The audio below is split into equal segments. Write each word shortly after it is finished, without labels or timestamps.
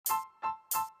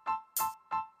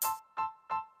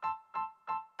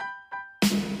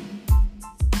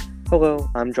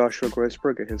Hello, I'm Joshua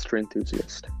Groisberg, a history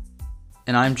enthusiast.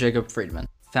 And I'm Jacob Friedman,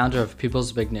 founder of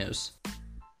People's Big News.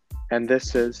 And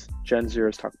this is Gen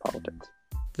Zers Talk Politics.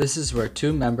 This is where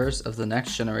two members of the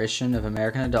next generation of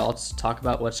American adults talk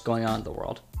about what's going on in the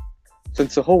world.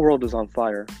 Since the whole world is on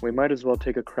fire, we might as well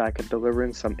take a crack at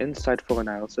delivering some insightful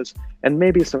analysis and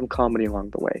maybe some comedy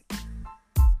along the way.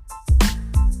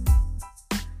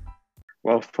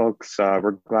 Well, folks,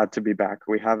 we're glad to be back.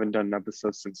 We haven't done an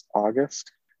episode since August,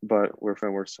 but we're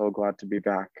so glad to be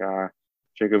back.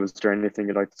 Jacob, is there anything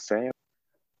you'd like to say?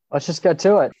 Let's just get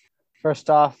to it.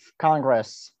 First off,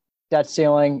 Congress, debt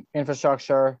ceiling,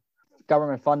 infrastructure,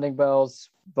 government funding bills,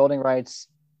 voting rights.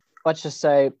 Let's just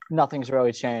say nothing's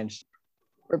really changed.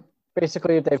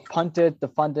 Basically, they've punted the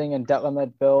funding and debt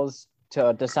limit bills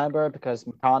to December because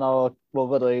McConnell will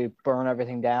literally burn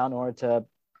everything down in order to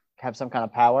have some kind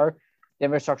of power. The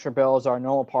infrastructure bills are a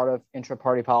normal part of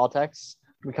intra-party politics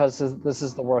because this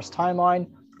is the worst timeline.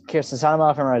 Kyrsten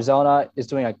Sinema from Arizona is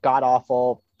doing a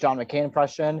god-awful John McCain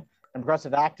impression, and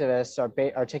progressive activists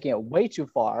are taking it way too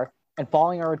far and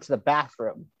following her to the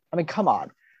bathroom. I mean, come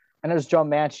on. And there's Joe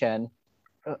Manchin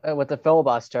with the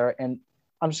filibuster, and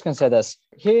I'm just going to say this.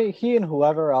 He and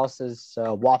whoever else is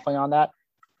waffling on that,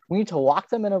 we need to lock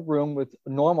them in a room with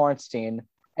Norm Ornstein,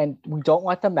 and we don't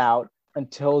let them out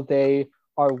until they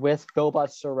are with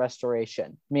filibuster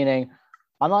restoration, meaning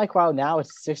unlike wow, now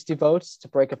it's 60 votes to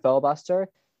break a filibuster,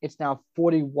 it's now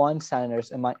 41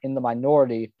 senators in the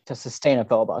minority to sustain a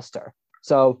filibuster.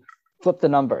 So flip the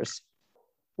numbers.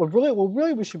 What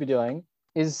really we should be doing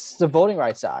is the Voting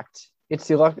Rights Act.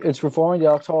 It's reforming the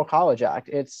Electoral College Act.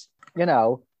 It's,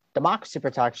 democracy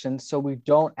protection so we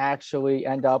don't actually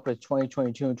end up with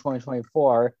 2022 and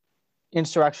 2024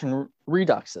 insurrection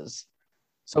reduxes.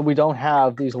 So we don't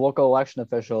have these local election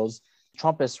officials,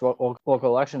 Trumpist local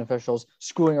election officials,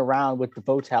 screwing around with the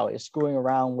vote tally, screwing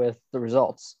around with the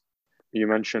results. You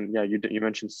mentioned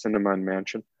Sinema and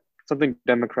Manchin. Something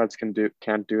Democrats can't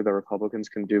do that Republicans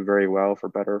can do very well, for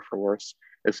better or for worse,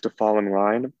 is to fall in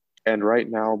line. And right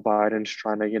now, Biden's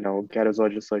trying to, get his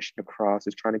legislation across.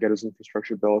 He's trying to get his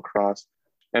infrastructure bill across.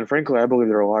 And frankly, I believe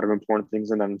there are a lot of important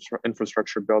things in that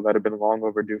infrastructure bill that have been long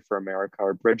overdue for America.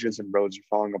 Our bridges and roads are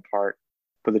falling apart.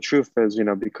 But the truth is,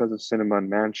 because of Sinema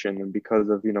and Manchin and because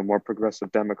of, more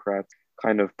progressive Democrats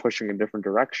kind of pushing in different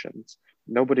directions,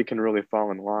 nobody can really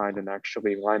fall in line and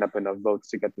actually line up enough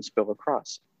votes to get this bill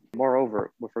across.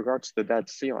 Moreover, with regards to the debt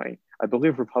ceiling, I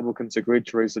believe Republicans agreed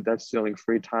to raise the debt ceiling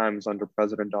 3 times under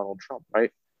President Donald Trump,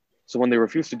 right? So when they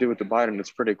refuse to do it to Biden,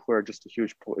 it's pretty clear,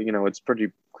 it's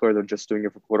pretty clear they're just doing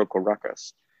it for political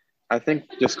ruckus. I think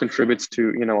this contributes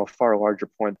to, a far larger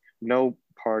point. No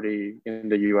party in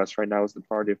the US right now is the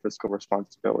party of fiscal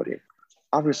responsibility.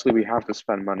 Obviously, we have to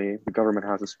spend money. The government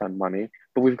has to spend money,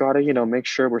 but we've got to, make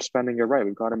sure we're spending it right.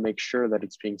 We've got to make sure that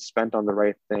it's being spent on the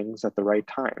right things at the right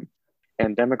time.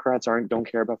 And Democrats don't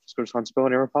care about fiscal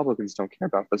responsibility, and Republicans don't care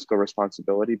about fiscal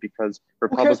responsibility because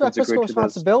Republicans Who cares about fiscal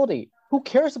responsibility? Who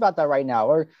cares about that right now?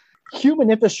 Or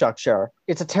human infrastructure,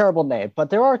 it's a terrible name,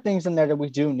 but there are things in there that we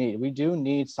do need. We do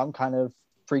need some kind of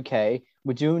pre-K.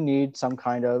 We do need some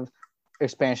kind of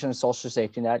expansion of social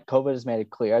safety net. COVID has made it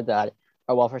clear that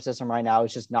our welfare system right now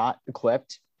is just not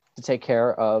equipped to take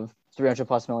care of 300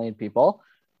 plus million people.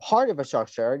 Hard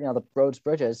infrastructure, the roads,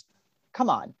 bridges, come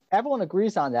on. Everyone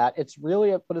agrees on that. It's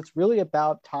really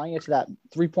about tying it to that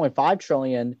 3.5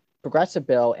 trillion progressive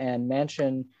bill and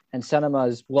Manchin and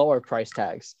Sinema's lower price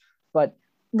tags. But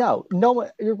no one,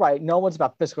 you're right. No one's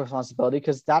about fiscal responsibility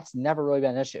because that's never really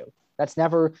been an issue. That's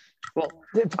never. Well,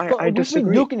 I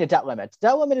disagree. Nuking the debt limit.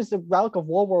 Debt limit is the relic of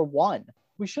World War I.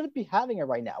 We shouldn't be having it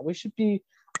right now. We should be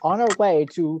on our way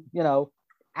to,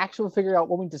 actually figure out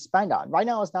what we need to spend on. Right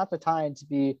now is not the time to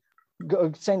be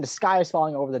saying the sky is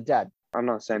falling over the dead. I'm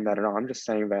not saying that at all. I'm just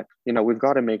saying that, we've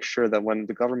got to make sure that when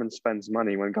the government spends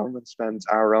money, when government spends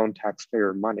our own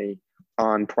taxpayer money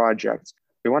on projects,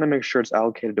 we want to make sure it's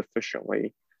allocated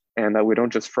efficiently and that we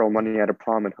don't just throw money at a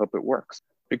problem and hope it works.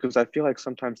 Because I feel like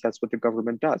sometimes that's what the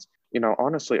government does.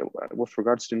 Honestly, with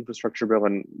regards to the infrastructure bill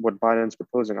and what Biden's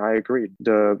proposing, I agree.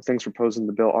 The things proposed in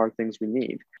the bill are things we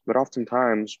need. But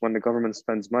oftentimes when the government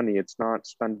spends money, it's not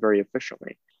spent very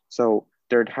efficiently. So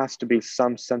there has to be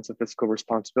some sense of fiscal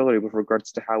responsibility with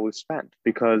regards to how we spend.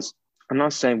 Because I'm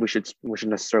not saying we should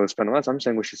necessarily spend less. I'm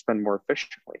saying we should spend more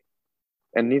efficiently.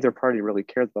 And neither party really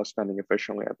cares about spending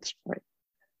efficiently at this point.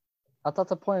 I thought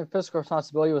the point of fiscal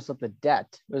responsibility was about the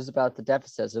debt. It was about the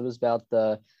deficits. It was about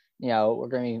the,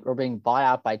 we're being bought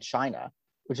out by China,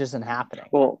 which isn't happening.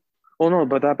 Well, no,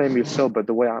 but that may be so. But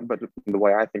the way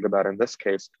I think about it in this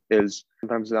case is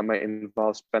sometimes that might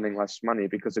involve spending less money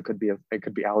because it could be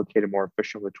allocated more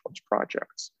efficiently towards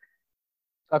projects.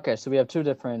 Okay, so we have two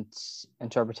different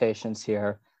interpretations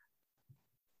here.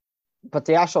 But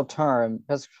the actual term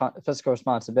fiscal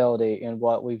responsibility in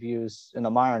what we've used in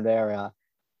the modern era,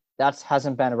 that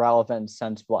hasn't been relevant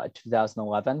since what,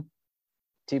 2011?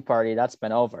 Tea Party, that's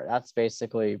been over. That's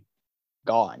basically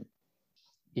gone.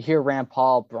 You hear Rand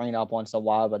Paul bring it up once in a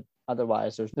while, but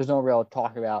otherwise there's no real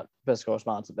talk about fiscal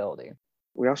responsibility.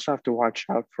 We also have to watch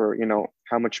out for,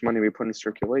 how much money we put in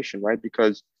circulation, right?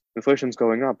 Because inflation's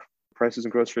going up, prices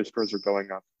in grocery stores are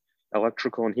going up,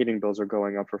 electrical and heating bills are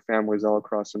going up for families all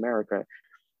across America.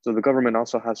 So the government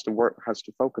also has to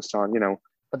focus on,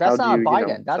 But that's not on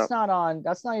Biden. stop.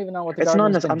 That's not even on what the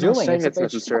government's been doing. It's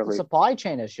necessarily supply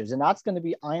chain issues, and that's going to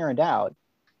be ironed out.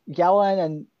 Yellen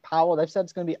and Powell, they've said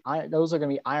those are going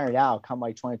to be ironed out come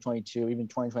like 2022, even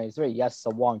 2023. Yes, it's a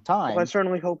long time. Well, I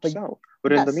certainly hope so.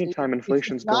 But in the meantime,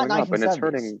 inflation's going up and it's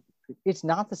hurting. It's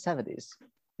not the 70s.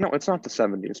 No, it's not the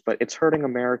 70s, but it's hurting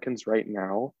Americans right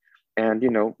now. And,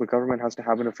 the government has to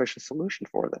have an efficient solution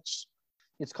for this.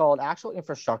 It's called actual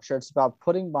infrastructure. It's about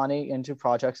putting money into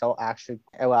projects that will actually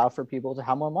allow for people to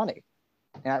have more money.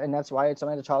 And that's why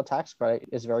something like the child tax credit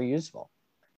is very useful.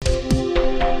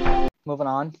 Moving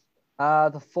on.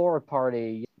 The Forward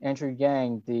Party, Andrew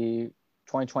Yang, the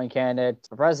 2020 candidate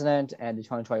for president and the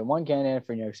 2021 candidate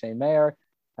for New York City mayor,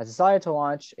 has decided to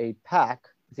launch a PAC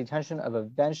with the intention of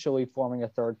eventually forming a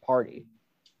third party.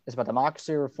 It's about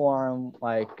democracy reform,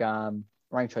 like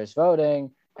ranked choice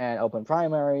voting and open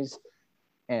primaries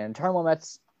and term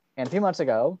limits. And 3 months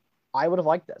ago, I would have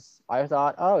liked this. I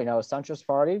thought, a centrist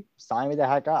party, sign me the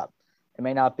heck up. It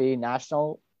may not be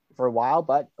national for a while,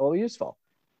 but it will be useful.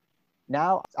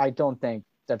 Now, I don't think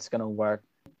that's going to work.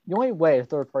 The only way a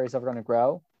third party is ever going to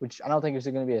grow, which I don't think is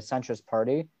going to be a centrist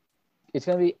party, it's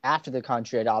going to be after the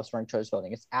country adopts ranked choice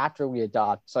voting. It's after we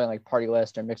adopt something like party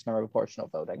list or mixed member proportional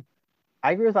voting.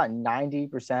 I agree with about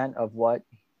 90% of what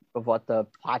the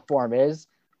platform is,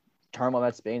 term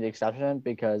limits being the exception,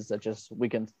 because it just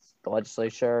weakens the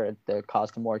legislature at the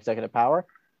cost of more executive power.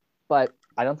 But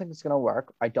I don't think it's going to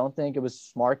work. I don't think it was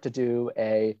smart to do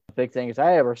a big thing.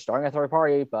 Hey, we're starting a third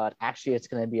party, but actually it's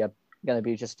going to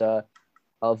be just a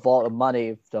vault of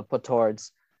money to put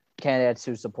towards candidates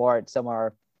who support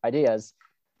similar ideas.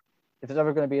 If there's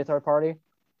ever going to be a third party,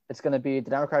 it's going to be the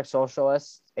Democratic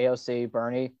Socialists, AOC,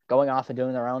 Bernie, going off and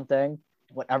doing their own thing.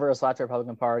 Whatever is left of the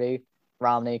Republican Party,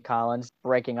 Romney, Collins,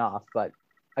 breaking off. But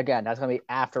again, that's going to be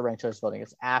after ranked choice voting.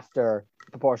 It's after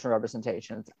proportional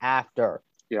representation. It's after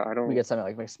we get something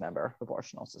like mixed member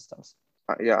proportional systems.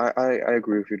 I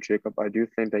agree with you, Jacob. I do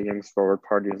think that Yang's Forward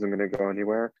Party isn't going to go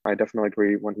anywhere. I definitely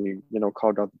agree when he,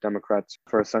 called out the Democrats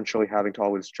for essentially having to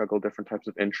always juggle different types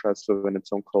of interests within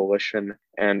its own coalition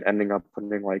and ending up putting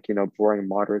boring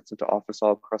moderates into office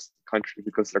all across the country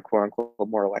because they're quote unquote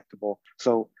more electable.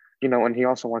 So, and he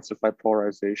also wants to fight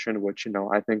polarization, which,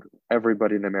 I think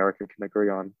everybody in America can agree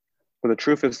on. But the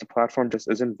truth is the platform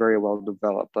just isn't very well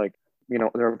developed.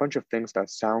 There are a bunch of things that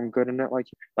sound good in it, like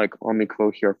let me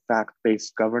quote here,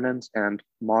 fact-based governance and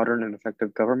modern and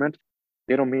effective government.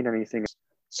 They don't mean anything.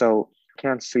 So I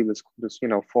can't see this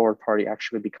Forward Party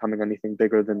actually becoming anything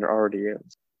bigger than there already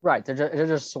is. Right. They're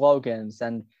just slogans.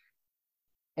 And,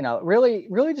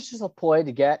 really just a ploy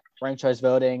to get ranked choice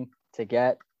voting, to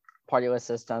get party list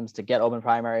systems, to get open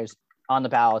primaries on the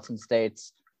ballots in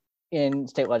states, in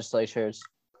state legislatures.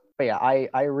 But yeah,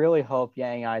 I really hope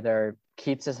Yang either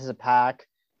keeps this as a PAC,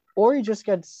 or he just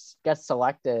gets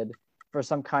selected for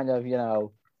some kind of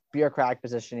bureaucratic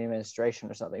position in administration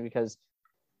or something. Because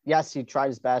yes, he tried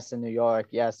his best in New York.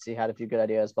 Yes, he had a few good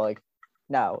ideas, but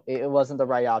no, it wasn't the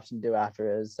right option to do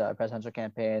after his presidential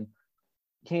campaign.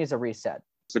 He needs a reset.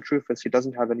 The truth is, he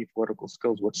doesn't have any political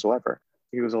skills whatsoever.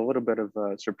 He was a little bit of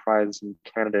a surprise in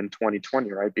Canada in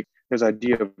 2020, right? Because his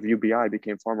idea of UBI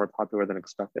became far more popular than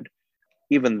expected.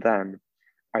 Even then,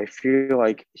 I feel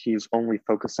like he's only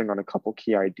focusing on a couple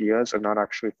key ideas and not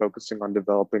actually focusing on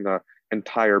developing an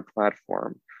entire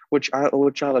platform, which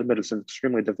I'll admit is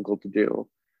extremely difficult to do.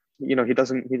 He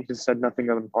said nothing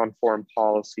on foreign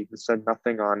policy. He said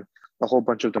nothing on a whole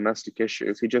bunch of domestic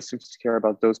issues. He just seems to care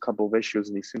about those couple of issues,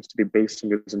 and he seems to be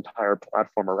basing his entire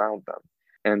platform around them.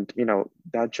 And,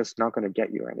 that's just not going to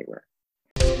get you anywhere.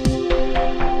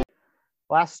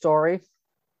 Last story,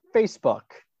 Facebook.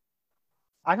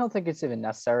 I don't think it's even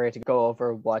necessary to go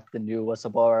over what the new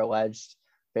whistleblower alleged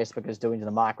Facebook is doing to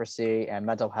democracy and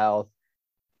mental health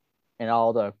and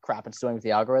all the crap it's doing with the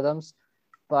algorithms.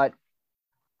 But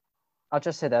I'll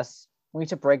just say this. We need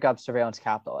to break up surveillance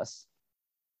capitalists.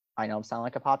 I know I'm sounding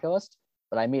like a populist,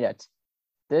 but I mean it.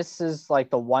 This is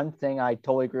the one thing I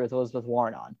totally agree with Elizabeth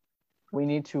Warren on. We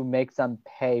need to make them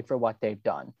pay for what they've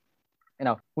done.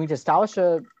 We need to establish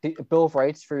a bill of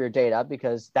rights for your data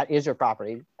because that is your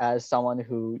property as someone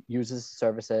who uses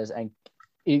services and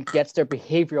it gets their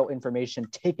behavioral information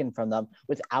taken from them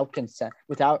without consent,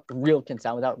 without real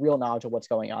knowledge of what's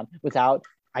going on, without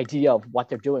idea of what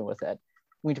they're doing with it.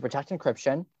 We need to protect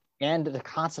encryption and the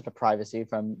concept of privacy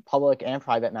from public and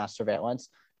private mass surveillance.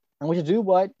 And we should do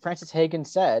what Frances Haugen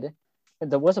said,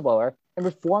 the whistleblower, and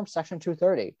reform Section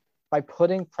 230 by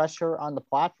putting pressure on the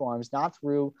platforms, not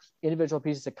through individual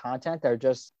pieces of content that are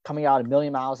just coming out a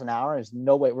million miles an hour. There's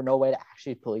no way to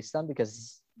actually police them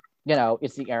because,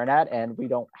 it's the internet and we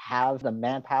don't have the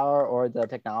manpower or the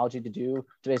technology to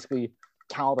basically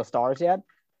count the stars yet.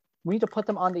 We need to put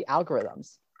them on the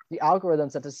algorithms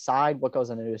that decide what goes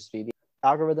in the newsfeed, the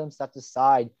algorithms that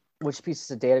decide which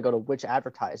pieces of data go to which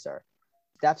advertiser.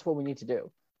 That's what we need to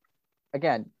do.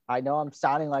 Again, I know I'm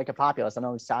sounding like a populist. I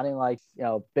know I'm sounding like,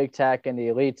 big tech and the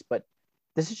elites, but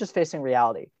this is just facing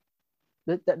reality.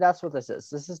 That's what this is.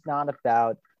 This is not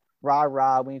about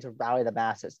rah, we need to rally the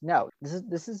masses. No,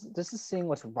 this is seeing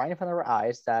what's right in front of our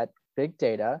eyes, that big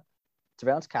data,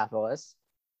 surveillance capitalists,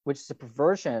 which is a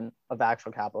perversion of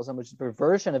actual capitalism, which is a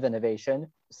perversion of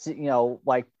innovation,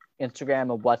 like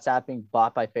Instagram and WhatsApp being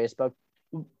bought by Facebook,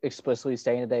 explicitly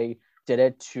saying that they did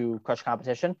it to crush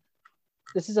competition.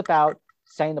 This is about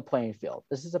setting the playing field.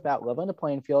 This is about leveling the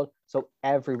playing field so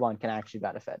everyone can actually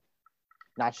benefit,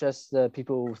 not just the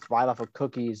people who thrive off of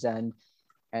cookies and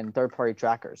third-party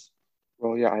trackers.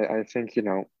 Well, yeah, I think,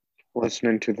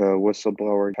 listening to the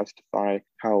whistleblower testify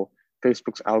how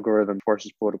Facebook's algorithm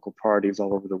forces political parties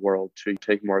all over the world to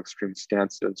take more extreme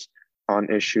stances on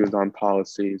issues, on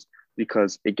policies,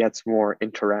 because it gets more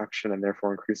interaction and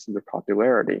therefore increases their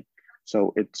popularity.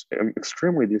 So it's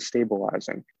extremely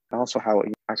destabilizing. Also how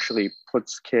it actually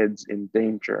puts kids in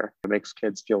danger. It makes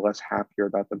kids feel less happier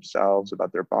about themselves,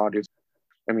 about their bodies.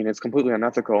 I mean, it's completely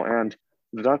unethical. And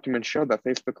the documents show that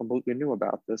Facebook completely knew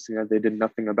about this. They did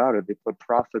nothing about it. They put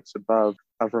profits above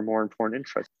ever more important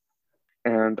interests.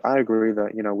 And I agree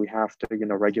that, we have to,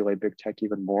 regulate big tech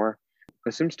even more.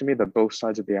 It seems to me that both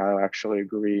sides of the aisle actually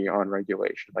agree on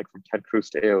regulation, like from Ted Cruz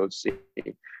to AOC.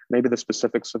 Maybe the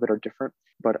specifics of it are different,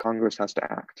 but Congress has to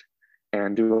act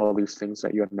and do all these things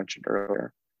that you had mentioned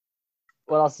earlier.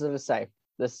 What else is there to say?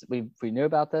 We knew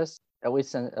about this at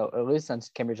least since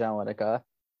Cambridge Analytica.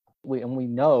 We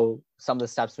know some of the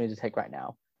steps we need to take right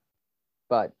now,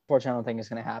 but fortunately, I don't think it's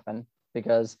going to happen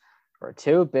because we're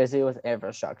too busy with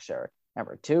infrastructure and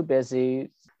we're too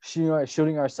busy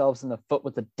shooting ourselves in the foot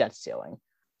with the debt ceiling.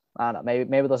 I don't know.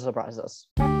 Maybe they'll surprise us.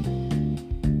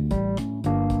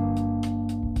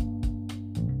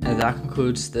 And that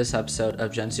concludes this episode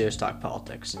of Gen Zers Talk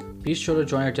Politics. Be sure to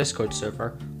join our Discord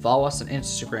server, follow us on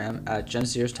Instagram at Gen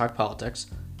Zers Talk Politics,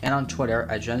 and on Twitter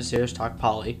at Gen Zers Talk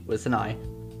Poly with an I,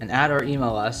 and add or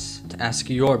email us to ask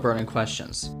your burning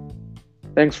questions.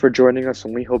 Thanks for joining us,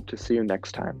 and we hope to see you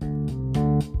next time.